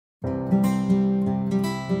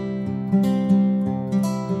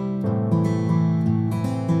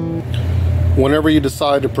Whenever you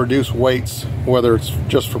decide to produce weights, whether it's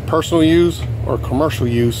just for personal use or commercial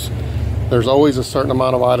use, there's always a certain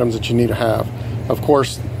amount of items that you need to have. Of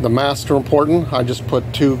course, the masks are important. I just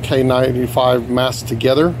put 2 K95 masks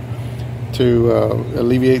together to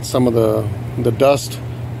alleviate some of the dust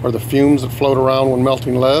or the fumes that float around when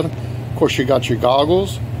melting lead. Of course, you got your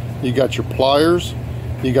goggles, you got your pliers,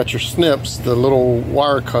 you got your snips, the little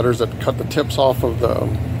wire cutters that cut the tips off of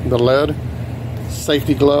the lead.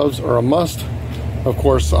 Safety gloves are a must. Of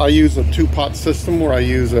course, I use a 2-pot system where I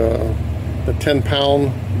use the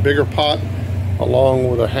 10-pound bigger pot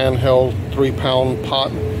along with a handheld 3-pound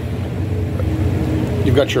pot.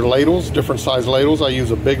 You've got your ladles, different size ladles. I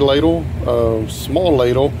use a big ladle, a small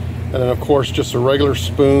ladle, and then of course just a regular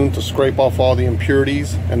spoon to scrape off all the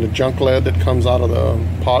impurities and the junk lead that comes out of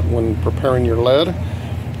the pot when preparing your lead.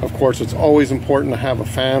 Of course, it's always important to have a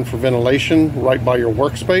fan for ventilation right by your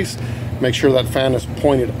workspace. Make sure that fan is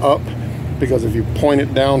pointed up, because if you point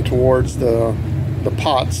it down towards the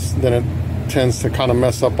pots, then it tends to kind of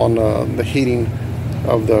mess up on the heating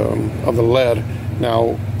of the lead.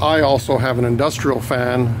 Now, I also have an industrial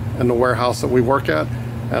fan in the warehouse that we work at,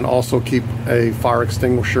 and also keep a fire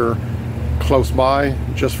extinguisher close by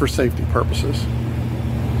just for safety purposes.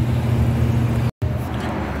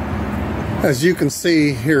 As you can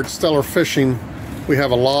see here at Stellar Fishing, we have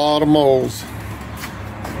a lot of molds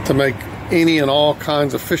to make any and all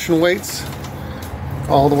kinds of fishing weights,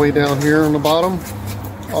 all the way down here on the bottom,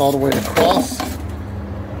 all the way across.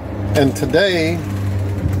 And today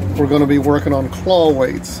we're going to be working on claw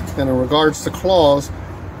weights. And in regards to claws,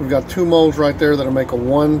 we've got 2 molds right there that'll make a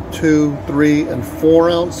 1, 2, 3, and 4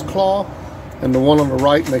 ounce claw, and the one on the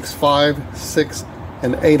right makes 5, 6,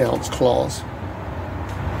 and 8 ounce claws.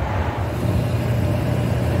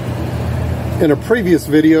 In a previous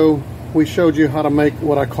video, we showed you how to make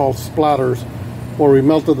what I call splatters, where we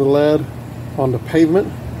melted the lead on the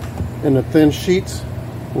pavement in the thin sheets,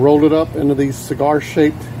 rolled it up into these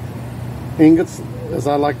cigar-shaped ingots, as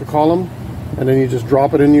I like to call them, and then you just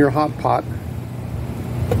drop it into your hot pot.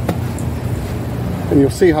 And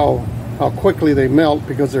you'll see how quickly they melt,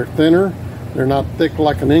 because they're thinner, they're not thick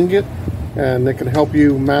like an ingot, and they can help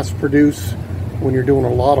you mass produce when you're doing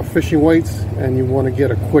a lot of fishing weights and you want to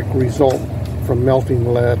get a quick result from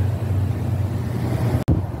melting lead.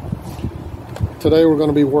 Today we're going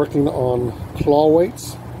to be working on claw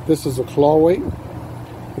weights. This is a claw weight.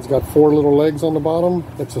 It's got 4 little legs on the bottom.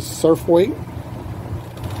 It's a surf weight.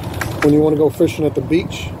 When you want to go fishing at the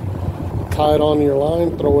beach, tie it on your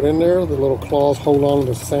line, throw it in there. The little claws hold on to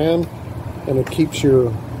the sand, and it keeps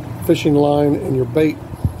your fishing line and your bait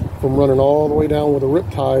from running all the way down with a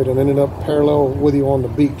riptide and ending up parallel with you on the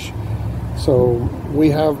beach. So we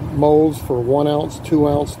have molds for 1 ounce, 2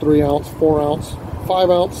 ounce, 3 ounce, 4 ounce, 5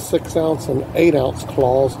 ounce, 6 ounce, and 8 ounce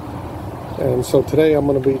claws. And so today I'm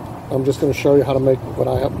just going to show you how to make what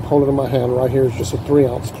I have holding in my hand right here is just a 3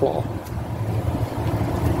 ounce claw.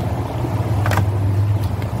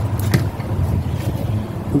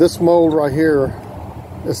 This mold right here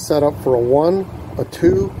is set up for a 1, a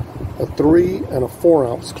 2, a 3, and a 4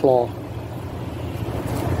 ounce claw.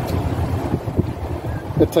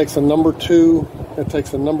 It takes a number 2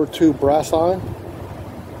 brass eye.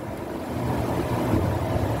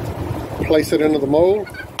 Place it into the mold,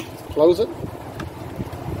 close it.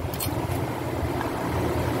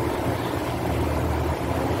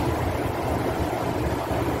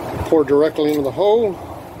 Pour directly into the hole.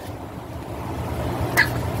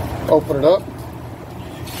 Open it up.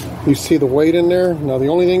 You see the weight in there. Now the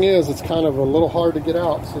only thing is, it's kind of a little hard to get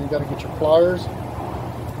out, so you got to get your pliers.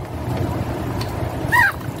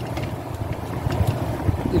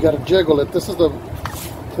 You got to jiggle it. This is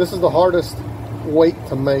the hardest weight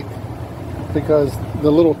to make, because the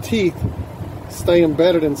little teeth stay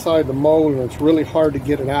embedded inside the mold and it's really hard to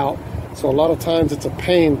get it out. So a lot of times it's a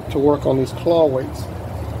pain to work on these claw weights.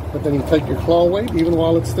 But then you take your claw weight, even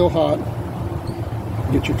while it's still hot,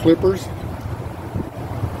 get your clippers,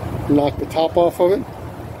 knock the top off of it,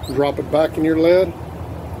 drop it back in your lead,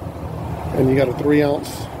 and you got a 3 ounce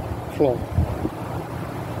claw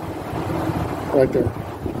right there.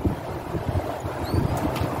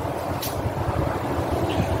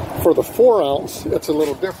 For the 4 ounce, it's a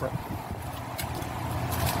little different.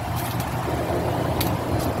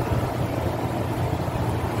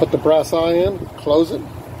 Put the brass eye in, close it,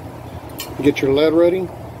 get your lead ready,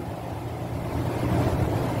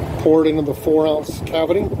 pour it into the 4 ounce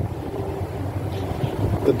cavity.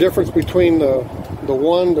 The difference between the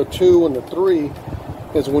 1, the 2, and the 3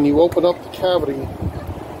 is when you open up the cavity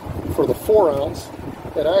for the 4 ounce,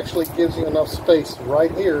 it actually gives you enough space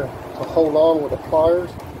right here to hold on with the pliers,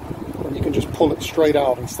 and you can just pull it straight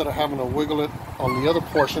out instead of having to wiggle it on the other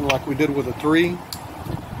portion like we did with a 3.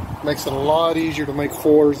 Makes it a lot easier to make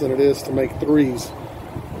 4s than it is to make 3s.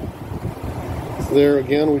 So there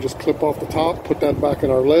again, we just clip off the top, put that back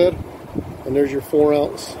in our lead, and there's your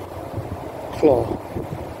 4-ounce claw.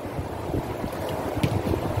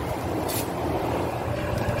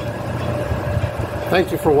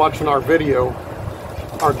 Thank you for watching our video.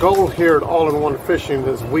 Our goal here at All-in-One Fishing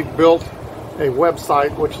is we've built a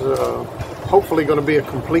website which is hopefully going to be a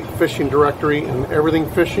complete fishing directory in everything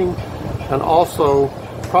fishing, and also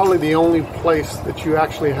probably the only place that you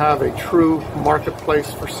actually have a true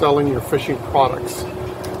marketplace for selling your fishing products.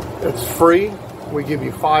 It's free. We give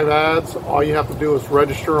you 5 ads. All you have to do is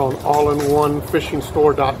register on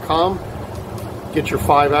allinonefishingstore.com, get your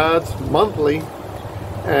 5 ads monthly,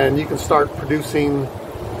 and you can start producing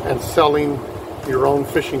and selling your own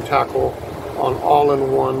fishing tackle on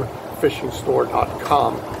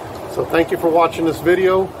allinonefishingstore.com. So thank you for watching this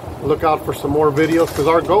video. Look out for some more videos, because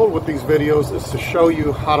our goal with these videos is to show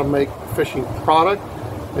you how to make fishing product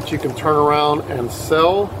that you can turn around and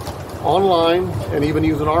sell online, and even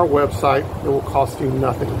using our website, it will cost you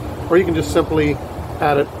nothing. Or you can just simply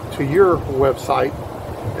add it to your website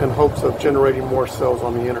in hopes of generating more sales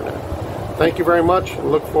on the internet. Thank you very much,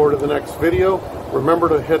 and look forward to the next video. Remember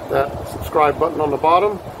to hit that subscribe button on the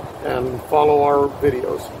bottom and follow our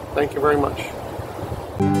videos. Thank you very much.